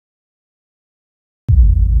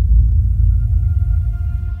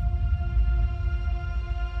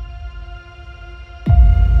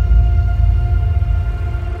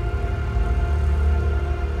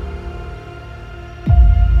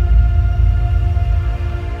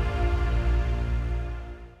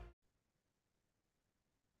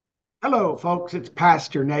Hello, folks. It's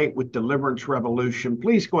Pastor Nate with Deliverance Revolution.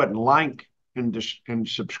 Please go ahead and like and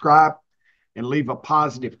subscribe and leave a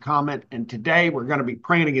positive comment. And today we're going to be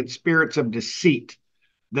praying against spirits of deceit.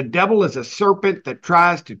 The devil is a serpent that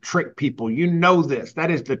tries to trick people. You know this. That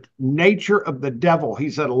is the nature of the devil.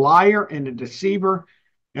 He's a liar and a deceiver.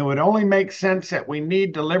 And it would only make sense that we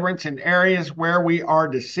need deliverance in areas where we are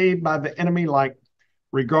deceived by the enemy, like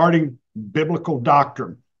regarding biblical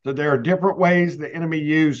doctrine. So there are different ways the enemy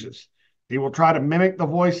uses. He will try to mimic the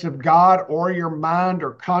voice of God or your mind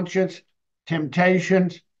or conscience,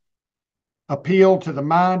 temptations, appeal to the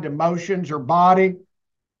mind, emotions, or body.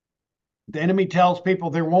 The enemy tells people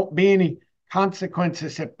there won't be any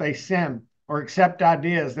consequences if they sin or accept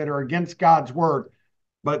ideas that are against God's word.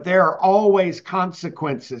 But there are always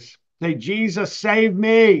consequences. Say, Jesus, save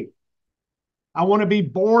me. I want to be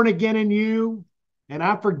born again in you, and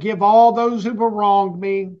I forgive all those who've wronged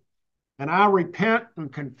me, and I repent and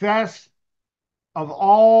confess of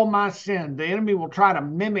all my sin. The enemy will try to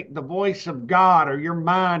mimic the voice of God or your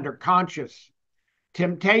mind or conscience.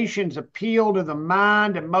 Temptations appeal to the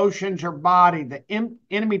mind, emotions, or body. The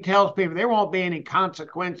enemy tells people there won't be any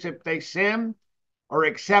consequence if they sin or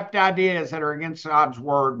accept ideas that are against God's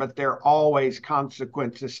word, but there are always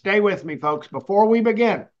consequences. Stay with me, folks. Before we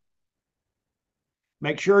begin,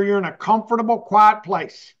 make sure you're in a comfortable, quiet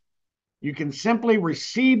place. You can simply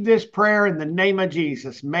receive this prayer in the name of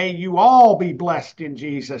Jesus. May you all be blessed in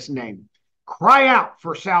Jesus' name. Cry out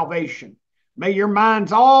for salvation. May your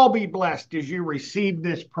minds all be blessed as you receive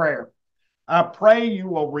this prayer. I pray you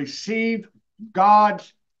will receive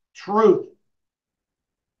God's truth,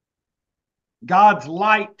 God's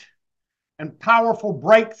light, and powerful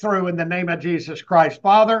breakthrough in the name of Jesus Christ.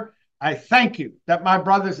 Father, I thank you that my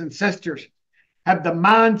brothers and sisters have the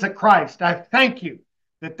minds of Christ. I thank you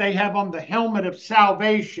that they have on the helmet of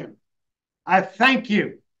salvation. I thank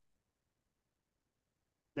you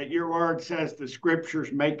that your word says the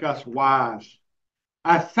scriptures make us wise.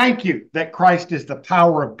 I thank you that Christ is the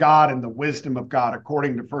power of God and the wisdom of God,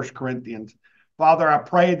 according to 1 Corinthians. Father, I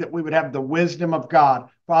pray that we would have the wisdom of God.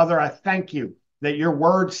 Father, I thank you that your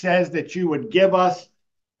word says that you would give us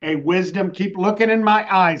a wisdom. Keep looking in my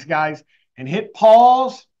eyes, guys, and hit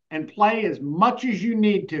pause and play as much as you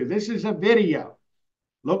need to. This is a video.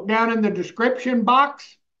 Look down in the description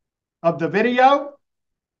box of the video,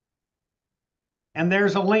 and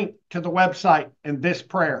there's a link to the website and this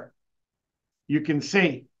prayer. You can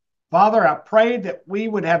see. Father, I pray that we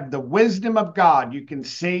would have the wisdom of God. You can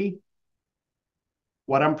see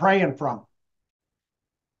what I'm praying from.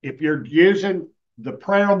 If you're using the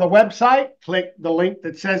prayer on the website, click the link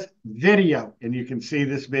that says video, and you can see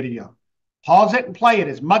this video. Pause it and play it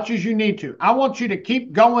as much as you need to. I want you to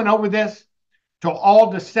keep going over this till all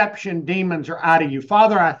deception demons are out of you.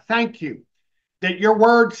 Father, I thank you that your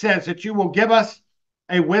word says that you will give us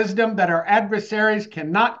a wisdom that our adversaries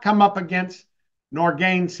cannot come up against nor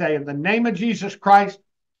gainsay. In the name of Jesus Christ,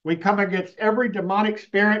 we come against every demonic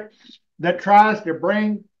spirit that tries to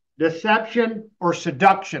bring deception or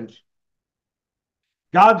seductions.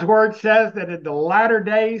 God's word says that in the latter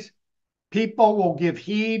days, people will give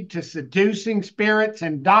heed to seducing spirits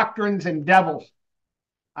and doctrines and devils.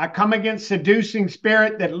 I come against seducing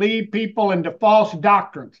spirit that lead people into false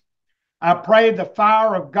doctrines. I pray the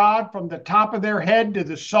fire of God from the top of their head to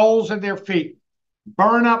the soles of their feet.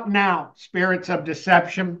 Burn up now, spirits of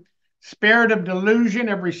deception, spirit of delusion,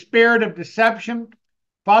 every spirit of deception.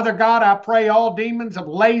 Father God, I pray all demons of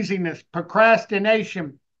laziness,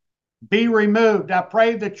 procrastination be removed. I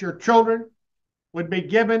pray that your children would be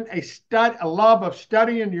given a love of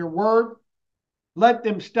studying your word. Let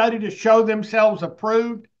them study to show themselves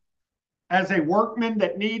approved as a workman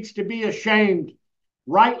that needs to be ashamed,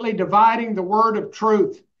 rightly dividing the word of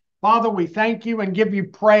truth. Father, we thank you and give you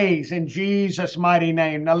praise in Jesus' mighty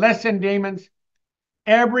name. Now listen, demons,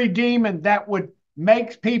 every demon that would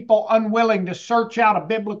make people unwilling to search out a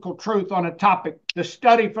biblical truth on a topic, to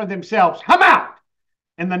study for themselves, come out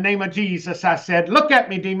in the name of Jesus. I said, look at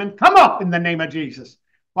me, demon, come up in the name of Jesus.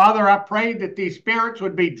 Father, I pray that these spirits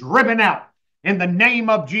would be driven out in the name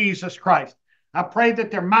of Jesus Christ. I pray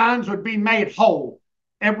that their minds would be made whole.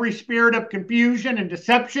 Every spirit of confusion and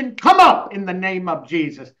deception, come up in the name of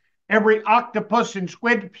Jesus. Every octopus and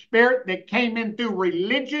squid spirit that came in through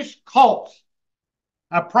religious cults,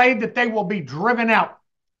 I pray that they will be driven out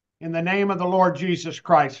in the name of the Lord Jesus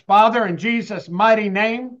Christ. Father, in Jesus' mighty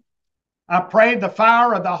name, I pray the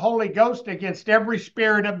fire of the Holy Ghost against every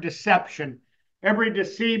spirit of deception, every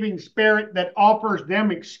deceiving spirit that offers them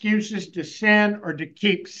excuses to sin or to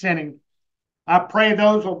keep sinning. I pray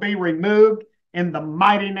those will be removed in the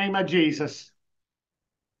mighty name of Jesus.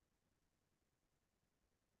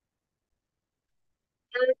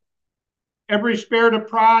 Every spirit of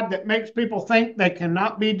pride that makes people think they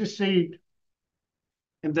cannot be deceived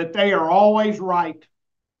and that they are always right.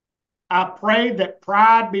 I pray that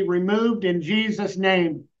pride be removed in Jesus'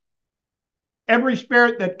 name. Every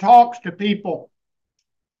spirit that talks to people,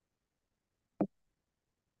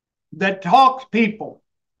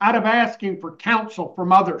 out of asking for counsel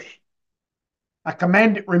from others, I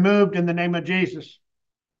command it removed in the name of Jesus.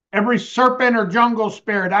 Every serpent or jungle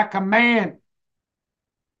spirit, I command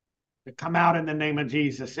to come out in the name of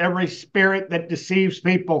Jesus. Every spirit that deceives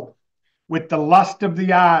people with the lust of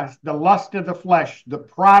the eyes, the lust of the flesh, the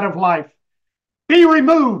pride of life, be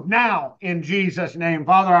removed now in Jesus' name.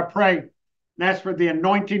 Father, I pray and ask for the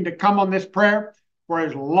anointing to come on this prayer for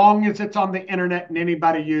as long as it's on the internet and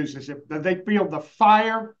anybody uses it, that they feel the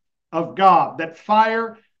fire of God, that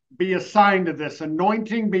fire be assigned to this,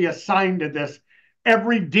 anointing be assigned to this.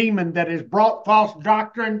 Every demon that has brought false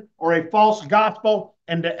doctrine or a false gospel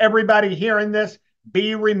into everybody hearing this,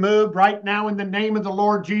 be removed right now in the name of the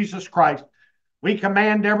Lord Jesus Christ. We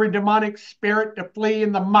command every demonic spirit to flee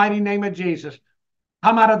in the mighty name of Jesus.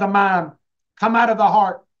 Come out of the mind, come out of the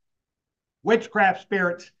heart. Witchcraft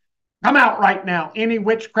spirits, come out right now. Any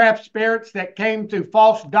witchcraft spirits that came through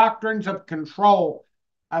false doctrines of control,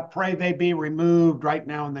 I pray they be removed right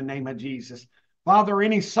now in the name of Jesus. Father,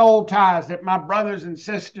 any soul ties that my brothers and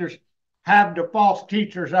sisters have to false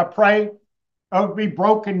teachers, I pray those be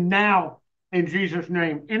broken now in Jesus'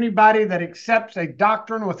 name. Anybody that accepts a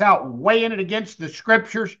doctrine without weighing it against the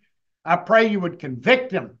scriptures, I pray you would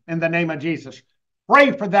convict them in the name of Jesus.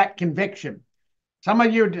 Pray for that conviction. Some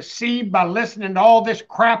of you are deceived by listening to all this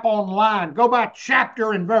crap online. Go by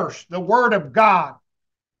chapter and verse, the word of God.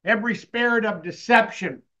 Every spirit of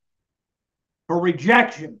deception or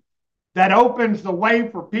rejection that opens the way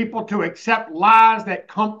for people to accept lies that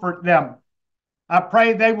comfort them, I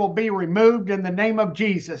pray they will be removed in the name of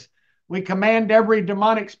Jesus. We command every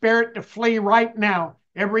demonic spirit to flee right now.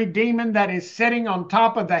 Every demon that is sitting on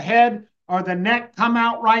top of the head or the neck, come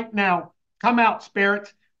out right now. Come out,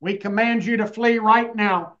 spirits. We command you to flee right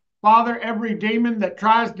now. Father, every demon that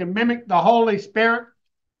tries to mimic the Holy Spirit,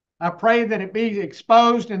 I pray that it be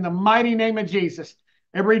exposed in the mighty name of Jesus.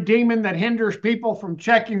 Every demon that hinders people from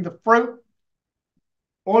checking the fruit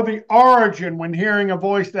or the origin when hearing a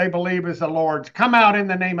voice they believe is the Lord's, come out in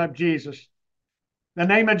the name of Jesus. The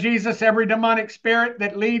name of Jesus, every demonic spirit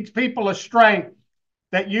that leads people astray,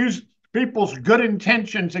 that use people's good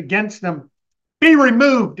intentions against them, be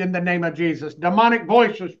removed in the name of Jesus. Demonic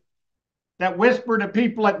voices that whisper to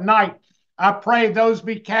people at night, I pray those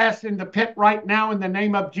be cast in the pit right now in the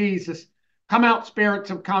name of Jesus. Come out,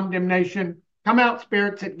 spirits of condemnation. Come out,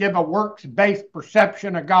 spirits that give a works-based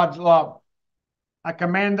perception of God's love. I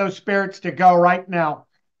command those spirits to go right now.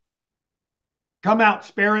 Come out,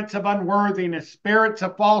 spirits of unworthiness, spirits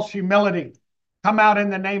of false humility. Come out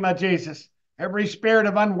in the name of Jesus. Every spirit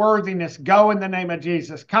of unworthiness, go in the name of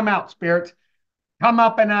Jesus. Come out, spirits. Come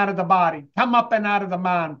up and out of the body. Come up and out of the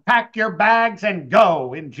mind. Pack your bags and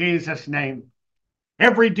go in Jesus' name.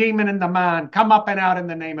 Every demon in the mind, come up and out in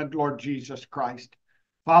the name of Lord Jesus Christ.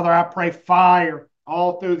 Father, I pray fire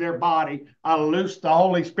all through their body. I loose the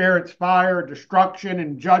Holy Spirit's fire, destruction,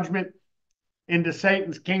 and judgment into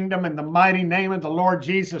Satan's kingdom in the mighty name of the Lord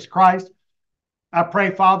Jesus Christ. I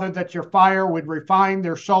pray, Father, that your fire would refine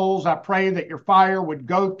their souls. I pray that your fire would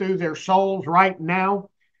go through their souls right now.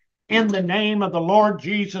 In the name of the Lord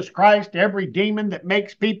Jesus Christ, every demon that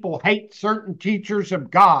makes people hate certain teachers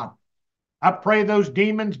of God, I pray those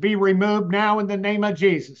demons be removed now in the name of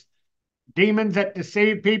Jesus. Demons that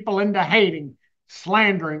deceive people into hating,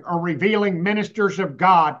 slandering, or revealing ministers of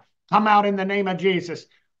God, come out in the name of Jesus.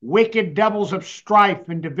 Wicked devils of strife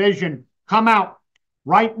and division, come out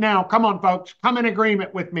right now. Come on, folks. Come in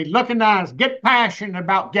agreement with me. Look in the eyes. Get passionate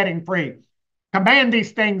about getting free. Command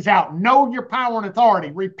these things out. Know your power and authority.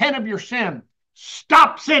 Repent of your sin.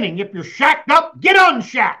 Stop sinning. If you're shacked up, get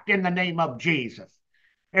unshacked in the name of Jesus.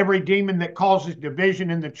 Every demon that causes division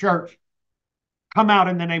in the church, come out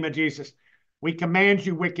in the name of Jesus. We command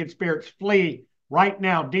you, wicked spirits, flee right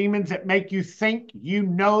now. Demons that make you think you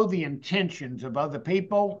know the intentions of other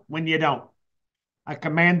people when you don't, I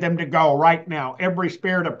command them to go right now. Every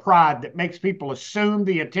spirit of pride that makes people assume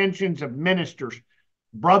the intentions of ministers,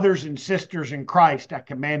 brothers and sisters in Christ, I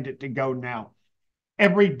command it to go now.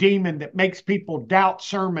 Every demon that makes people doubt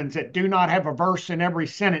sermons that do not have a verse in every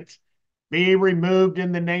sentence, be removed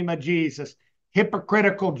in the name of Jesus.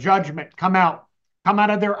 Hypocritical judgment, come out. Come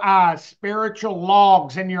out of their eyes. Spiritual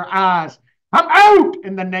logs in your eyes, come out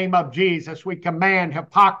in the name of Jesus. We command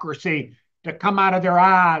hypocrisy to come out of their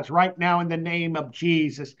eyes right now in the name of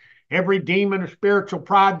Jesus. Every demon of spiritual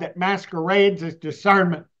pride that masquerades as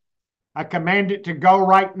discernment, I command it to go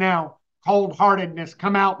right now. Cold-heartedness,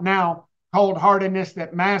 come out now. Cold-heartedness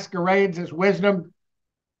that masquerades as wisdom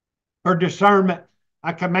or discernment,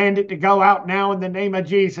 I command it to go out now in the name of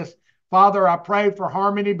Jesus. Father, I pray for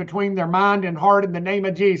harmony between their mind and heart in the name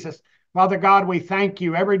of Jesus. Father God, we thank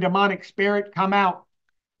you. Every demonic spirit, come out.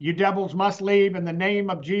 You devils must leave in the name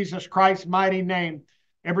of Jesus Christ's mighty name.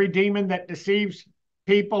 Every demon that deceives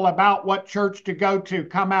people about what church to go to,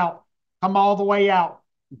 come out. Come all the way out.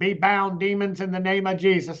 Be bound, demons, in the name of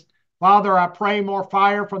Jesus. Father, I pray more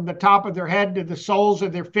fire from the top of their head to the soles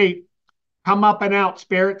of their feet. Come up and out,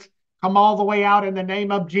 spirits. Come all the way out in the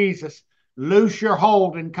name of Jesus. Loose your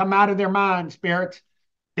hold and come out of their mind, spirits.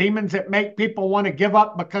 Demons that make people want to give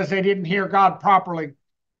up because they didn't hear God properly.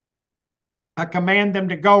 I command them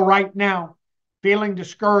to go right now. Feeling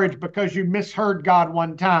discouraged because you misheard God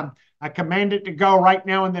one time, I command it to go right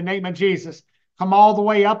now in the name of Jesus. Come all the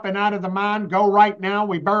way up and out of the mind. Go right now.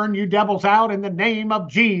 We burn you devils out in the name of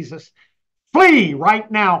Jesus. Flee right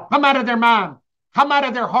now. Come out of their mind. Come out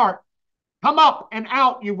of their heart. Come up and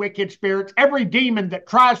out, you wicked spirits. Every demon that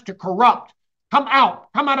tries to corrupt, come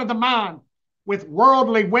out. Come out of the mind with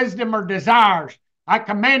worldly wisdom or desires. I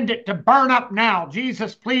command it to burn up now.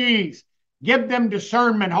 Jesus, please give them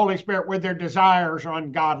discernment, Holy Spirit, where their desires are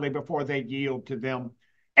ungodly before they yield to them.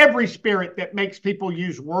 Every spirit that makes people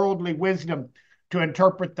use worldly wisdom to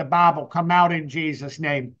interpret the Bible, come out in Jesus'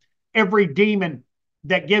 name. Every demon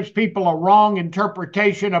that gives people a wrong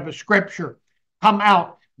interpretation of a scripture, come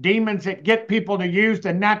out. Demons that get people to use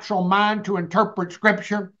the natural mind to interpret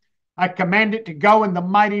scripture, I command it to go in the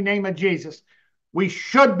mighty name of Jesus. We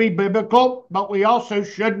should be biblical, but we also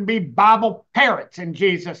shouldn't be Bible parrots in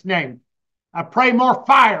Jesus' name. I pray more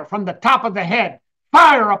fire from the top of the head,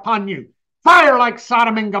 fire upon you, fire like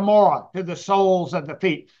Sodom and Gomorrah to the soles of the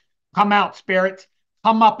feet. Come out, spirits.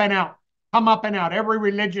 Come up and out. Come up and out. Every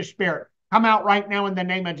religious spirit, come out right now in the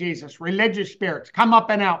name of Jesus. Religious spirits, come up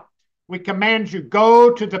and out. We command you,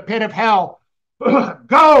 go to the pit of hell.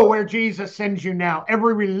 Go where Jesus sends you now.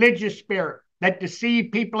 Every religious spirit that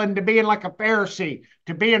deceive people into being like a Pharisee,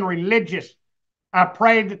 to being religious, I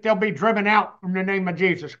pray that they'll be driven out in the name of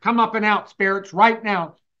Jesus. Come up and out, spirits, right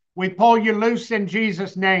now. We pull you loose in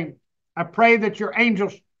Jesus' name. I pray that your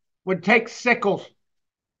angels would take sickles.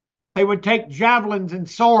 They would take javelins and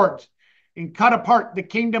swords and cut apart the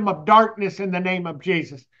kingdom of darkness in the name of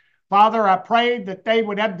Jesus. Father, I pray that they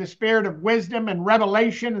would have the spirit of wisdom and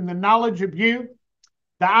revelation and the knowledge of you,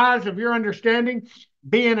 the eyes of your understanding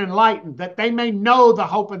being enlightened, that they may know the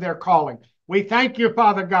hope of their calling. We thank you,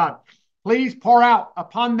 Father God. Please pour out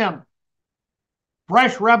upon them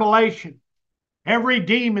fresh revelation. Every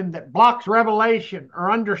demon that blocks revelation or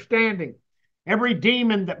understanding, every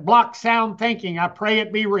demon that blocks sound thinking, I pray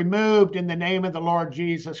it be removed in the name of the Lord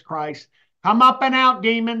Jesus Christ. Come up and out,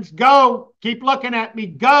 demons. Go. Keep looking at me.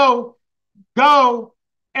 Go. Go.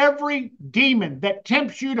 Every demon that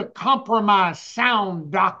tempts you to compromise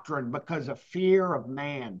sound doctrine because of fear of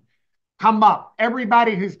man, come up.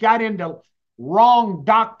 Everybody who's got into wrong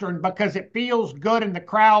doctrine because it feels good and the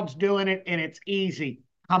crowd's doing it and it's easy,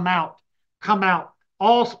 come out. Come out.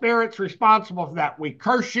 All spirits responsible for that, we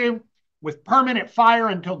curse you with permanent fire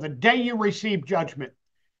until the day you receive judgment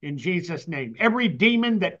in Jesus' name. Every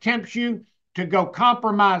demon that tempts you to go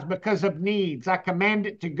compromise because of needs, I command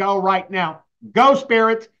it to go right now. Go,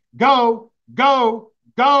 spirits, go, go,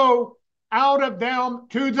 go out of them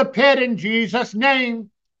to the pit in Jesus' name.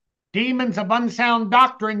 Demons of unsound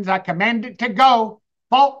doctrines, I command it to go.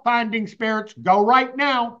 Fault-finding spirits, go right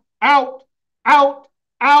now. Out, out,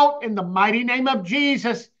 out in the mighty name of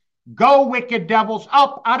Jesus. Go, wicked devils,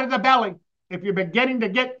 up out of the belly. If you're beginning to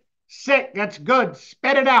get sick, that's good.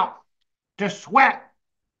 Spit it out. To sweat,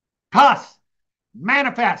 pus,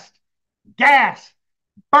 manifest, gas,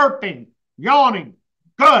 burping, yawning.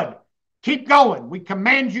 Good. Keep going. We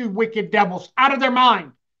command you, wicked devils, out of their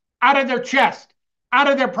mind, out of their chest, out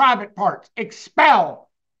of their private parts. Expel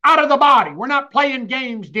out of the body. We're not playing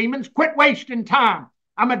games, demons. Quit wasting time.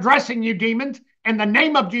 I'm addressing you, demons, in the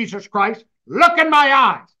name of Jesus Christ. Look in my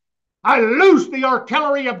eyes. I loose the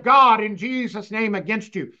artillery of God in Jesus' name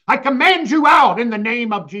against you. I command you out in the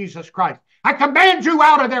name of Jesus Christ. I command you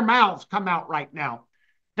out of their mouths. Come out right now.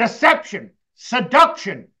 Deception,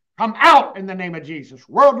 seduction, come out in the name of Jesus.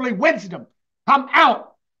 Worldly wisdom, come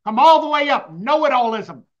out. Come all the way up.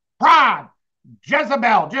 Know-it-allism, pride,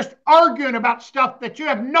 Jezebel, just arguing about stuff that you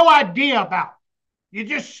have no idea about. You're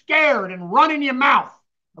just scared and running your mouth,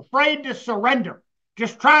 afraid to surrender,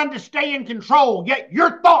 just trying to stay in control, yet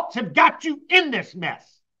your thoughts have got you in this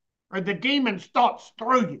mess, or the demon's thoughts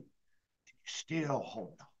through you. Still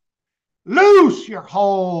hold on. Loose your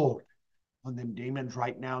hold. on them demons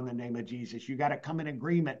right now in the name of Jesus. You got to come in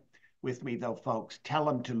agreement with me, though, folks. Tell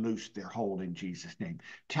them to loose their hold in Jesus' name.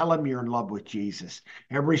 Tell them you're in love with Jesus.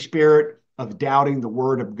 Every spirit of doubting the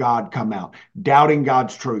word of God, come out. Doubting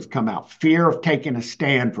God's truth, come out. Fear of taking a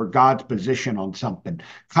stand for God's position on something,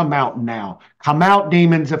 come out now. Come out,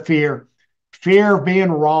 demons of fear. Fear of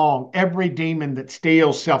being wrong. Every demon that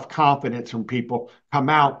steals self-confidence from people, come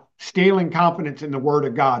out. Stealing confidence in the word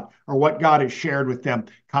of God or what God has shared with them,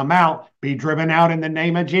 come out. Be driven out in the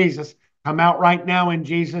name of Jesus. Come out right now in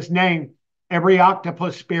Jesus' name. Every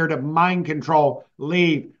octopus spirit of mind control,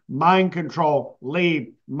 leave. Mind control,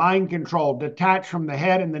 leave. Mind control, detach from the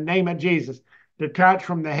head in the name of Jesus. Detach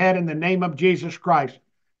from the head in the name of Jesus Christ.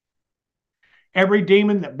 Every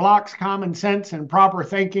demon that blocks common sense and proper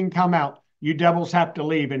thinking, come out. You devils have to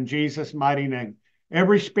leave in Jesus' mighty name.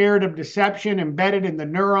 Every spirit of deception embedded in the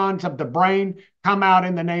neurons of the brain, come out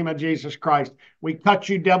in the name of Jesus Christ. We cut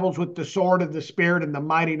you devils with the sword of the Spirit in the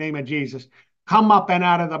mighty name of Jesus. Come up and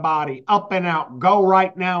out of the body, up and out. Go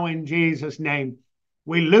right now in Jesus' name.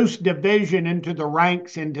 We loose division into the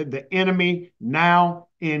ranks, into the enemy now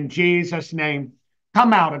in Jesus' name.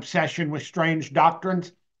 Come out, obsession with strange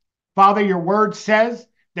doctrines. Father, your word says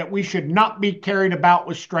that we should not be carried about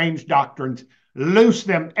with strange doctrines. Loose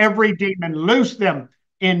them, every demon, loose them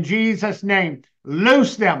in Jesus' name.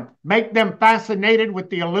 Loose them, make them fascinated with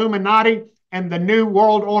the Illuminati and the New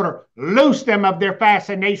World Order. Loose them of their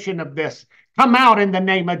fascination of this. Come out in the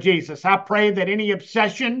name of Jesus. I pray that any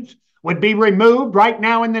obsessions would be removed right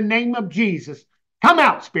now in the name of Jesus. Come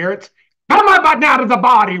out, spirits. Come out of the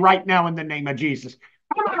body right now in the name of Jesus.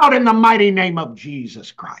 Come out in the mighty name of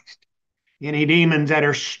Jesus Christ. Any demons that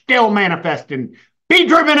are still manifesting, be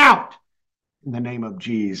driven out in the name of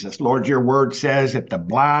Jesus. Lord, your word says, if the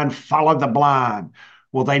blind follow the blind,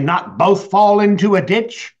 will they not both fall into a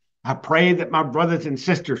ditch? I pray that my brothers and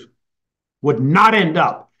sisters would not end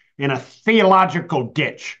up in a theological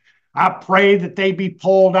ditch. I pray that they be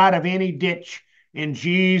pulled out of any ditch in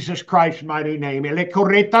Jesus Christ's mighty name. Thank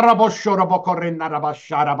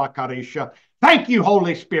you,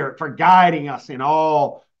 Holy Spirit, for guiding us in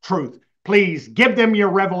all truth. Please give them your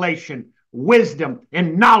revelation, wisdom,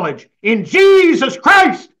 and knowledge in Jesus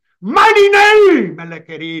Christ's mighty name.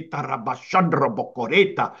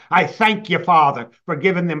 I thank you, Father, for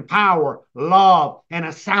giving them power, love, and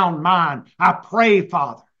a sound mind. I pray,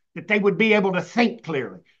 Father, that they would be able to think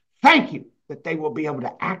clearly. Thank you that they will be able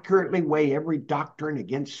to accurately weigh every doctrine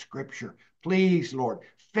against Scripture. Please, Lord,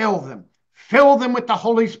 fill them. Fill them with the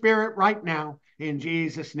Holy Spirit right now in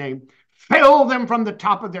Jesus' name. Fill them from the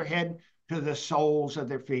top of their head to the soles of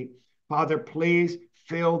their feet. Father, please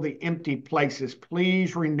fill the empty places.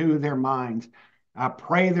 Please renew their minds. I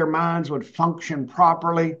pray their minds would function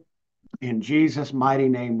properly. In Jesus' mighty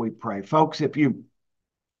name we pray. Folks, if you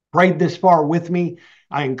prayed this far with me,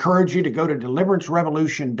 I encourage you to go to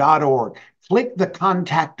deliverancerevolution.org. Click the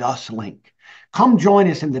Contact Us link. Come join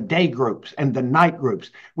us in the day groups and the night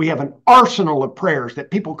groups. We have an arsenal of prayers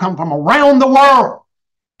that people come from around the world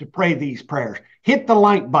to pray these prayers. Hit the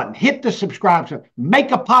like button, hit the subscribe button,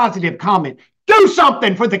 make a positive comment. Do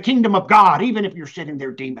something for the kingdom of God, even if you're sitting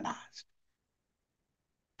there demonized.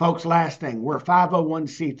 Folks, last thing, we're a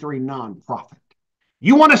 501c3 nonprofit.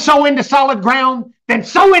 You want to sow into solid ground? Then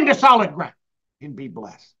sow into solid ground and be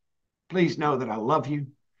blessed. Please know that I love you.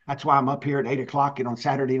 That's why I'm up here at 8 o'clock and on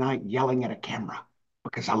Saturday night yelling at a camera,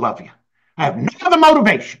 because I love you. I have no other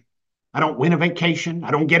motivation. I don't win a vacation. I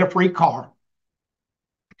don't get a free car.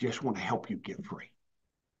 I just want to help you get free.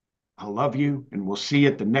 I love you, and we'll see you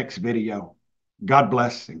at the next video. God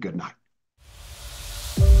bless and good night.